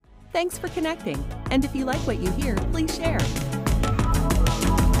Thanks for connecting. And if you like what you hear, please share.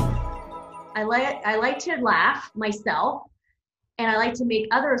 I like to laugh myself, and I like to make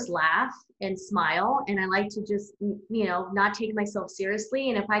others laugh and smile, and I like to just, not take myself seriously.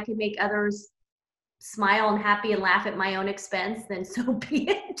 And if I can make others smile and happy and laugh at my own expense, then so be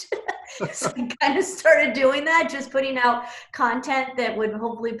it. So I kind of started doing that, just putting out content that would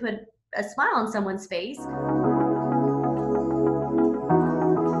hopefully put a smile on someone's face.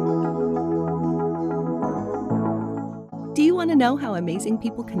 Do you want to know how amazing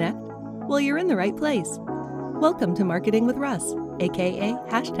people connect? Well, you're in the right place. Welcome to Marketing with Russ, aka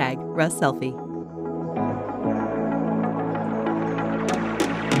 #RussSelfie.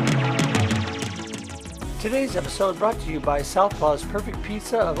 Today's episode brought to you by Southpaw's Perfect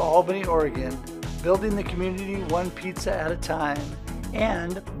Pizza of Albany, Oregon, building the community one pizza at a time,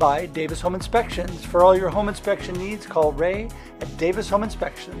 and by Davis Home Inspections. For all your home inspection needs, call Ray at Davis Home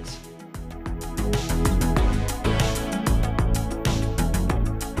Inspections.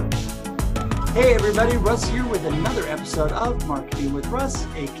 Hey everybody, Russ here with another episode of Marketing with Russ,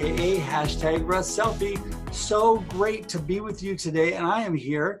 aka #RussSelfie. So great to be with you today, and I am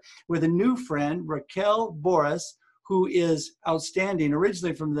here with a new friend, Raquel Boris, who is outstanding,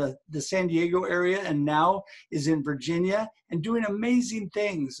 originally from the San Diego area and now is in Virginia and doing amazing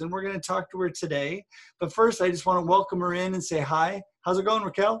things, and we're going to talk to her today. But first, I just want to welcome her in and say hi. How's it going,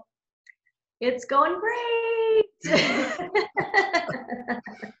 Raquel? It's going great.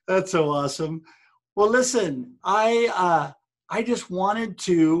 That's so awesome. Well, listen, I just wanted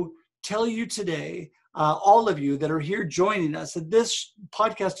to tell you today, all of you that are here joining us, that this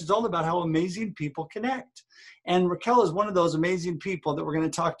podcast is all about how amazing people connect. And Raquel is one of those amazing people that we're going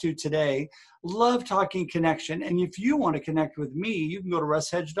to talk to today. Love talking connection. And if you want to connect with me, you can go to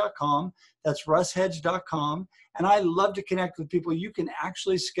russhedge.com. That's russhedge.com. And I love to connect with people. You can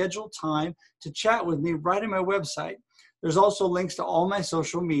actually schedule time to chat with me right on my website. There's also links to all my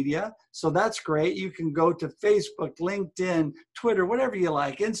social media, so that's great. You can go to Facebook, LinkedIn, Twitter, whatever you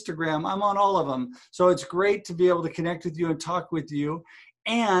like, Instagram. I'm on all of them. So it's great to be able to connect with you and talk with you.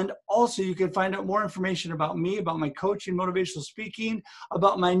 And also you can find out more information about me, about my coaching, motivational speaking,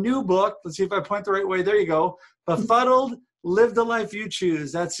 about my new book. Let's see if I point the right way. There you go. Befuddled, Live the Life You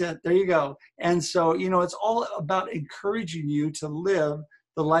Choose. That's it. There you go. And so, it's all about encouraging you to live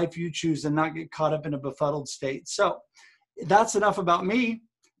the life you choose and not get caught up in a befuddled state. So that's enough about me.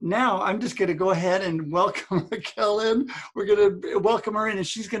 Now I'm just going to go ahead and welcome Raquel in. We're going to welcome her in, and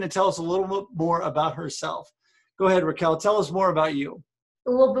she's going to tell us a little bit more about herself. Go ahead, Raquel. Tell us more about you.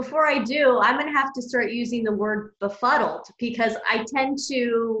 Well, before I do, I'm going to have to start using the word befuddled, because I tend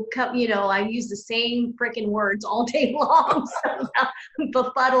to, I use the same freaking words all day long. So now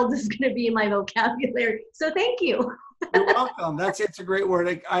befuddled is going to be in my vocabulary. So thank you. You're welcome. It's a great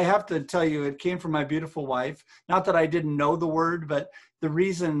word. I have to tell you, it came from my beautiful wife. Not that I didn't know the word, but the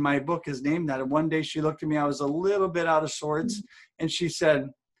reason my book is named that. And one day she looked at me, I was a little bit out of sorts, and she said,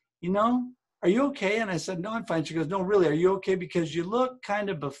 are you okay? And I said, no, I'm fine. She goes, no, really, are you okay? Because you look kind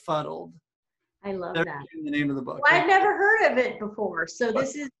of befuddled. I love That's that. the name of the book. Well, I've never heard of it before. So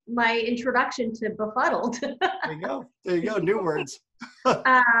this is my introduction to befuddled. There you go. There you go. New words.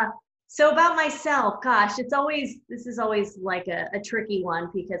 So about myself, gosh, this is always like a tricky one,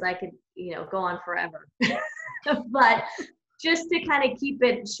 because I could, go on forever. But just to kind of keep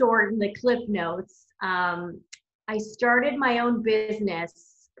it short in the cliff notes, I started my own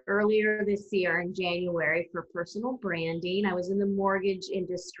business earlier this year in January for personal branding. I was in the mortgage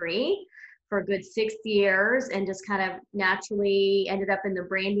industry for a good 6 years and just kind of naturally ended up in the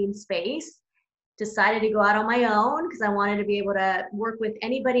branding space. Decided to go out on my own because I wanted to be able to work with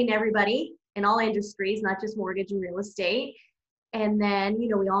anybody and everybody in all industries, not just mortgage and real estate. And then,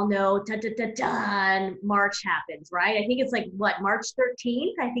 we all know, and March happens, right? I think it's March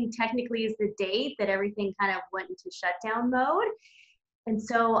 13th, I think technically is the date that everything kind of went into shutdown mode. And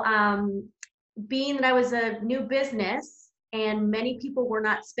so being that I was a new business and many people were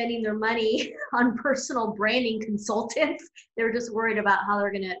not spending their money on personal branding consultants, they were just worried about how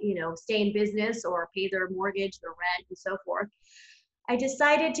they're going to, stay in business or pay their mortgage, their rent, and so forth. I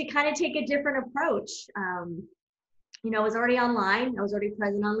decided to kind of take a different approach. I was already online. I was already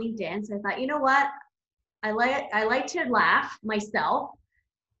present on LinkedIn. So I thought, you know what? I like to laugh myself,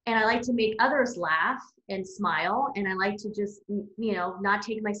 and I like to make others laugh and smile. And I like to just, not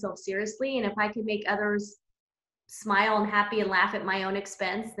take myself seriously. And if I can make others smile and happy and laugh at my own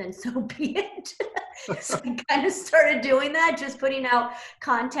expense, then so be it. So I kind of started doing that, just putting out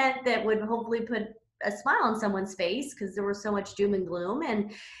content that would hopefully put a smile on someone's face because there was so much doom and gloom.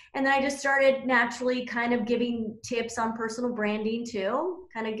 And then I just started naturally kind of giving tips on personal branding too,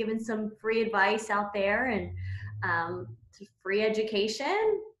 kind of giving some free advice out there and free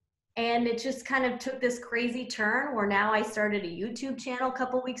education. And it just kind of took this crazy turn where now I started a YouTube channel a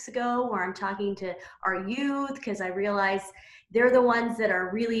couple weeks ago where I'm talking to our youth because I realize they're the ones that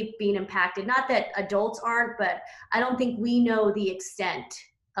are really being impacted. Not that adults aren't, but I don't think we know the extent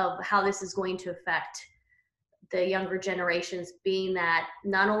of how this is going to affect the younger generations, being that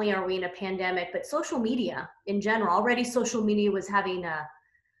not only are we in a pandemic, but social media in general. Already social media was having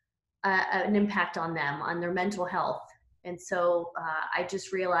an impact on them, on their mental health. And so I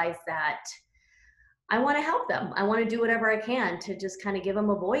just realized that I want to help them. I want to do whatever I can to just kind of give them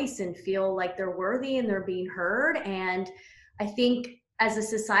a voice and feel like they're worthy and they're being heard. And I think as a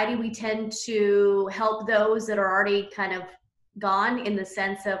society, we tend to help those that are already kind of gone, in the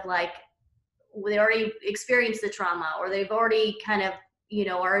sense of like, they already experienced the trauma, or they've already kind of,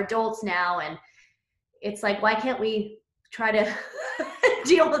 are adults now. And it's like, why can't we try to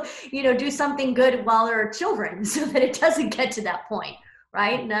do something good while they're children so that it doesn't get to that point,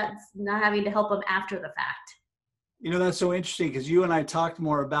 right? Not having to help them after the fact. That's so interesting because you and I talked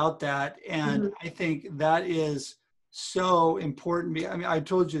more about that. And I think that is so important. I mean, I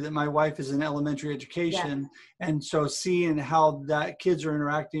told you that my wife is in elementary education. Yeah. And so seeing how that kids are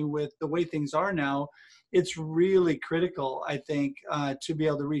interacting with the way things are now, it's really critical, I think, to be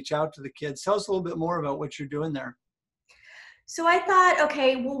able to reach out to the kids. Tell us a little bit more about what you're doing there. So I thought,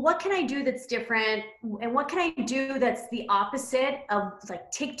 okay, well, what can I do that's different? And what can I do that's the opposite of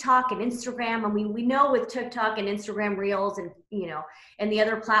like TikTok and Instagram? I mean, we know with TikTok and Instagram Reels and, and the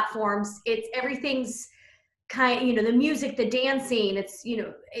other platforms, it's everything's kind of, the music, the dancing, it's,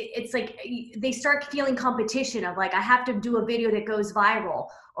 it's like they start feeling competition of like, I have to do a video that goes viral,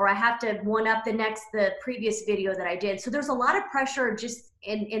 or I have to one up the previous video that I did. So there's a lot of pressure just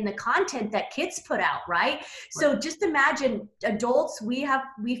in the content that kids put out, right? So just imagine adults, we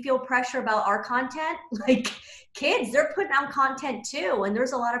feel pressure about our content. Like kids, they're putting out content too. And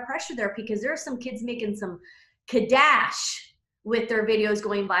there's a lot of pressure there because there are some kids making some Kadash with their videos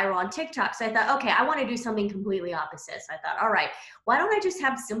going viral on TikTok. So I thought, okay, I want to do something completely opposite. So I thought, all right, why don't I just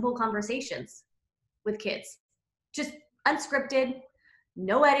have simple conversations with kids? Just unscripted,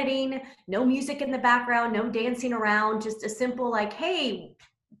 no editing, no music in the background, no dancing around, just a simple like, hey,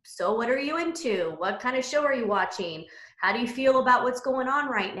 so what are you into? What kind of show are you watching? How do you feel about what's going on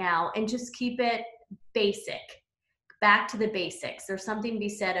right now? And just keep it basic, back to the basics. There's something to be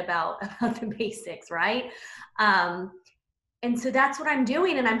said about the basics, right? And so that's what I'm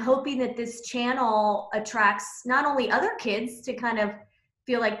doing. And I'm hoping that this channel attracts not only other kids to kind of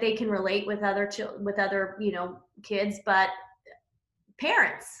feel like they can relate with other kids, but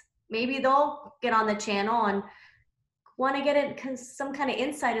parents. Maybe they'll get on the channel and want to get some kind of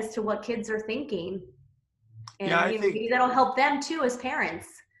insight as to what kids are thinking. And maybe that'll help them too as parents.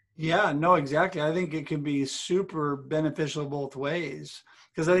 Yeah, no, exactly. I think it can be super beneficial both ways,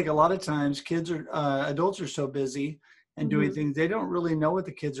 because I think a lot of times adults are so busy and doing things, they don't really know what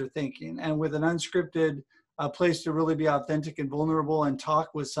the kids are thinking. And with an unscripted place to really be authentic and vulnerable and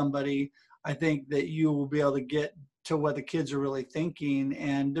talk with somebody, I think that you will be able to get to what the kids are really thinking.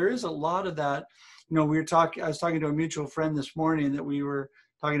 And there is a lot of that. I was talking to a mutual friend this morning that we were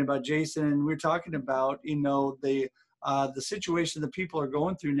talking about, Jason, and we were talking about, the situation that people are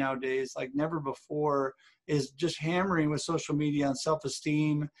going through nowadays, like never before, is just hammering with social media on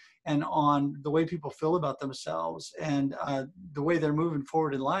self-esteem and on the way people feel about themselves and the way they're moving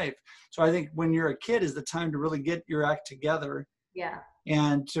forward in life. So I think when you're a kid is the time to really get your act together. Yeah.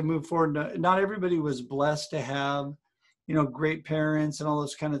 And to move forward. Not everybody was blessed to have, great parents and all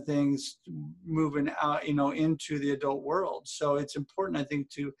those kind of things moving out, into the adult world. So it's important, I think,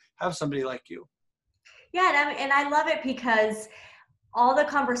 to have somebody like you. Yeah. And I love it because all the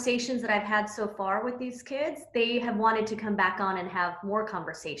conversations that I've had so far with these kids, they have wanted to come back on and have more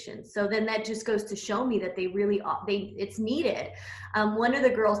conversations. So then that just goes to show me that it's needed. One of the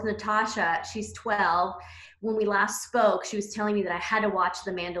girls, Natasha, she's 12. When we last spoke, she was telling me that I had to watch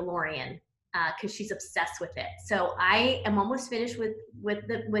The Mandalorian because she's obsessed with it. So I am almost finished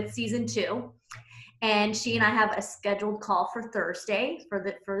with season 2. And she and I have a scheduled call for Thursday for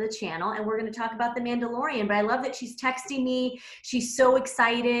the channel, and we're going to talk about The Mandalorian. But I love that she's texting me. She's so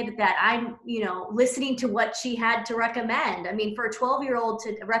excited that I'm, listening to what she had to recommend. I mean, for a 12-year-old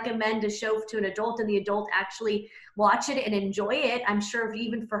to recommend a show to an adult and the adult actually watch it and enjoy it, I'm sure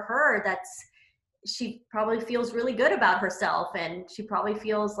even for her, she probably feels really good about herself, and she probably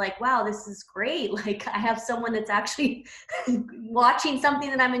feels like, wow, this is great. Like I have someone that's actually watching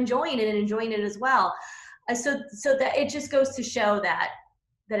something that I'm enjoying and enjoying it as well. So that it just goes to show that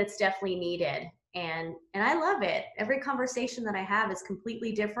it's definitely needed. And I love it. Every conversation that I have is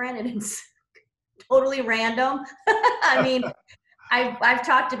completely different, and it's totally random. I mean, I've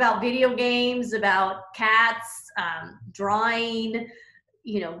talked about video games, about cats, drawing,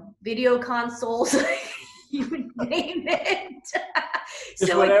 video consoles, you name it.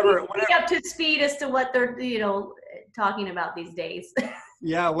 Just So whatever, it keeps me up to speed as to what they're, talking about these days.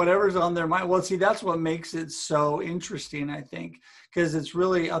 Yeah, whatever's on their mind. Well, see, that's what makes it so interesting, I think, because it's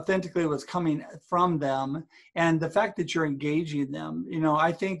really authentically what's coming from them. And the fact that you're engaging them,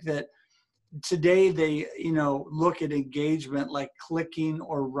 I think that today they, look at engagement like clicking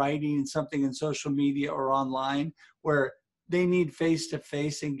or writing something in social media or online, where they need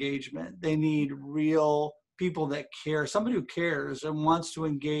face-to-face engagement. They need real people that care, somebody who cares and wants to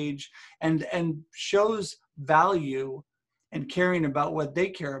engage and shows value and caring about what they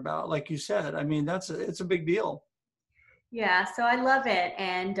care about. Like you said, I mean, it's a big deal. Yeah, so I love it.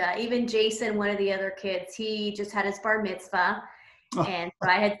 And even Jason, one of the other kids, he just had his bar mitzvah. And so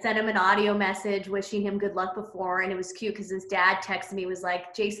I had sent him an audio message wishing him good luck before. And it was cute because his dad texted me, was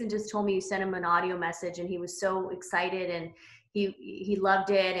like, Jason just told me you sent him an audio message, and he was so excited, and he loved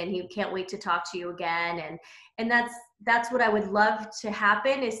it, and he can't wait to talk to you again. And that's what I would love to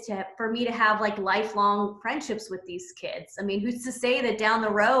happen, is for me to have like lifelong friendships with these kids. I mean, who's to say that down the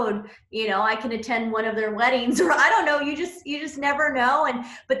road, I can attend one of their weddings, or I don't know, you just never know.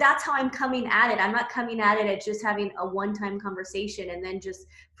 But that's how I'm coming at it. I'm not coming at it at just having a one-time conversation and then just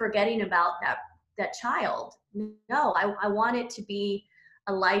forgetting about that child. No, I want it to be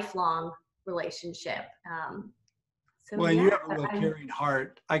a lifelong relationship. Well, you have a real caring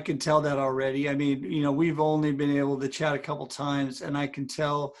heart. I can tell that already. I mean, we've only been able to chat a couple times, and I can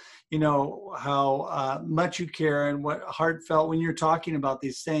tell, how much you care and what heartfelt when you're talking about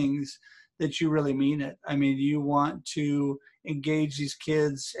these things, that you really mean it. I mean, you want to engage these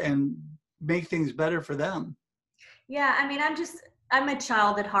kids and make things better for them. Yeah, I mean, I'm a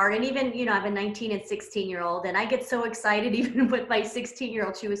child at heart. And even, I have a 19 and 16-year-old, and I get so excited even with my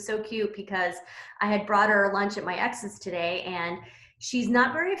 16-year-old. She was so cute because I had brought her lunch at my ex's today, and she's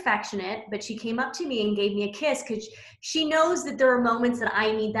not very affectionate, but she came up to me and gave me a kiss because she knows that there are moments that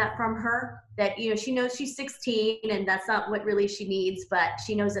I need that from her, that, she knows she's 16 and that's not what really she needs, but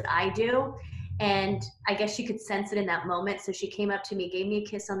she knows that I do. And I guess she could sense it in that moment. So she came up to me, gave me a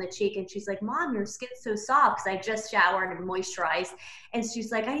kiss on the cheek, and she's like, Mom, your skin's so soft, because I just showered and moisturized. And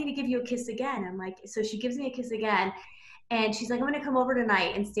she's like, I need to give you a kiss again. I'm like, so she gives me a kiss again. And she's like, I'm going to come over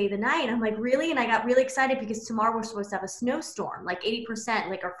tonight and stay the night. I'm like, really? And I got really excited because tomorrow we're supposed to have a snowstorm, like 80%,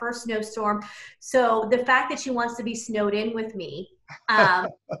 like our first snowstorm. So the fact that she wants to be snowed in with me, I'm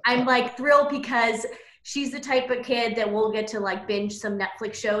like thrilled, because she's the type of kid that will get to like binge some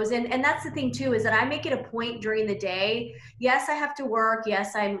Netflix shows. And that's the thing too, is that I make it a point during the day. Yes, I have to work.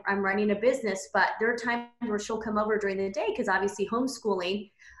 Yes, I'm running a business, but there are times where she'll come over during the day, because obviously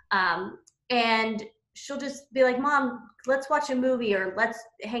homeschooling, and she'll just be like, Mom, let's watch a movie or let's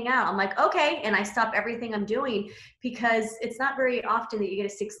hang out. I'm like, okay. And I stop everything I'm doing, because it's not very often that you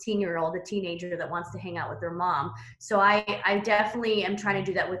get a 16-year-old, a teenager, that wants to hang out with their mom. So I definitely am trying to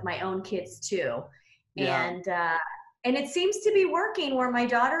do that with my own kids too. Yeah. And it seems to be working, where my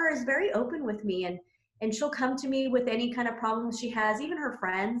daughter is very open with me, and she'll come to me with any kind of problems she has. Even her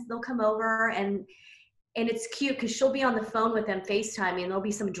friends, they'll come over, and it's cute because she'll be on the phone with them FaceTiming, and there'll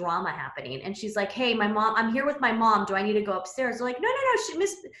be some drama happening. And she's like, hey, my mom, I'm here with my mom. Do I need to go upstairs? They're like, no,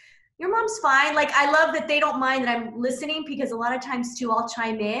 your mom's fine. Like, I love that they don't mind that I'm listening, because a lot of times too, I'll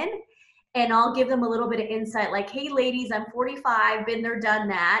chime in and I'll give them a little bit of insight, like, hey ladies, I'm 45, been there, done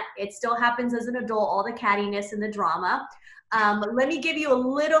that. It still happens as an adult, all the cattiness and the drama. Let me give you a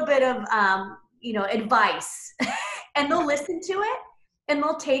little bit of, advice. And they'll listen to it, and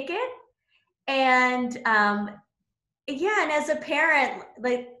they'll take it. And yeah, and as a parent,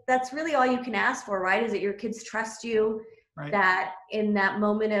 like, that's really all you can ask for, right? Is that your kids trust you, right? That in that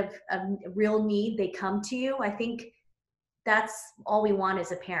moment of real need, they come to you. I think that's all we want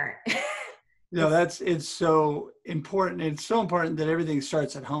as a parent. It's so important. It's so important that everything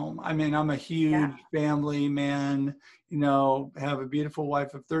starts at home. I mean, I'm a huge family man, have a beautiful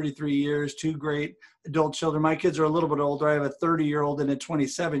wife of 33 years, 2 great adult children. My kids are a little bit older. I have a 30-year-old and a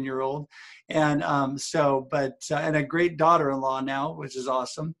 27-year-old. And and a great daughter-in-law now, which is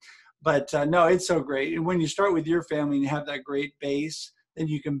awesome. But no, it's so great. And when you start with your family and you have that great base, then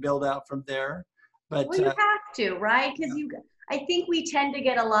you can build out from there. But well, you have to, right? Because I think we tend to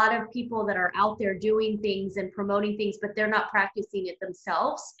get a lot of people that are out there doing things and promoting things, but they're not practicing it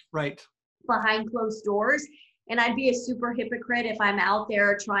themselves. Right. Behind closed doors. And I'd be a super hypocrite if I'm out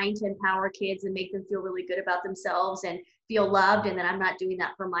there trying to empower kids and make them feel really good about themselves and feel loved, and then I'm not doing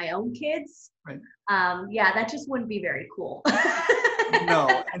that for my own kids. Right. Yeah, that just wouldn't be very cool.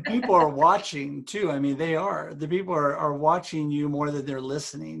 No, and people are watching too. I mean, the people are watching you more than they're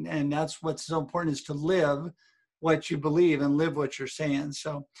listening. And that's what's so important, is to live what you believe and live what you're saying.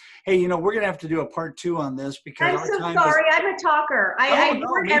 So, hey, we're going to have to do a part 2 on this, because I'm so sorry. I'm a talker. I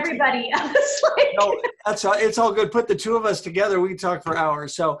warn everybody. I was like, no, it's all good. Put the two of us together, we can talk for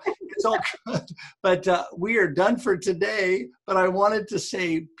hours. So it's all good. But we are done for today. But I wanted to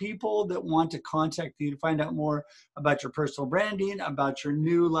say, people that want to contact you to find out more about your personal branding, about your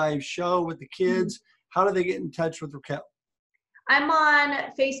new live show with the kids, how do they get in touch with Raquel? I'm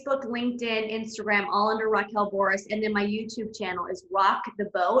on Facebook, LinkedIn, Instagram, all under Raquel Borras. And then my YouTube channel is Rock the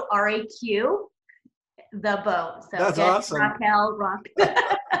Boat, RAQ, the boat. So that's awesome. Raquel, Rock.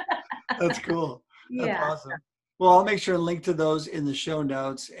 That's cool. That's yeah. awesome. Well, I'll make sure and link to those in the show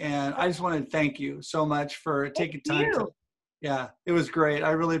notes. And I just want to thank you so much for taking time to. Yeah, it was great.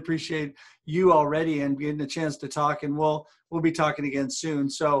 I really appreciate you already and getting a chance to talk. And we'll be talking again soon.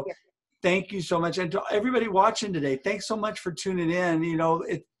 So. Yeah. Thank you so much. And to everybody watching today, thanks so much for tuning in.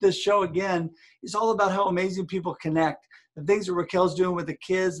 This show, again, is all about how amazing people connect. The things that Raquel's doing with the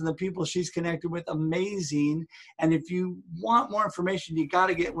kids and the people she's connected with, amazing. And if you want more information, you got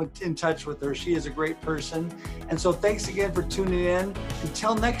to get in touch with her. She is a great person. And so thanks again for tuning in.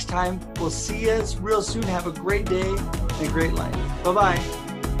 Until next time, we'll see you real soon. Have a great day and a great life. Bye-bye.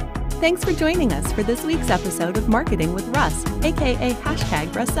 Thanks for joining us for this week's episode of Marketing with Russ, aka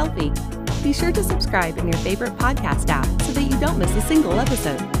 #RussSelfie. Be sure to subscribe in your favorite podcast app so that you don't miss a single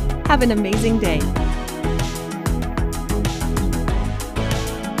episode. Have an amazing day.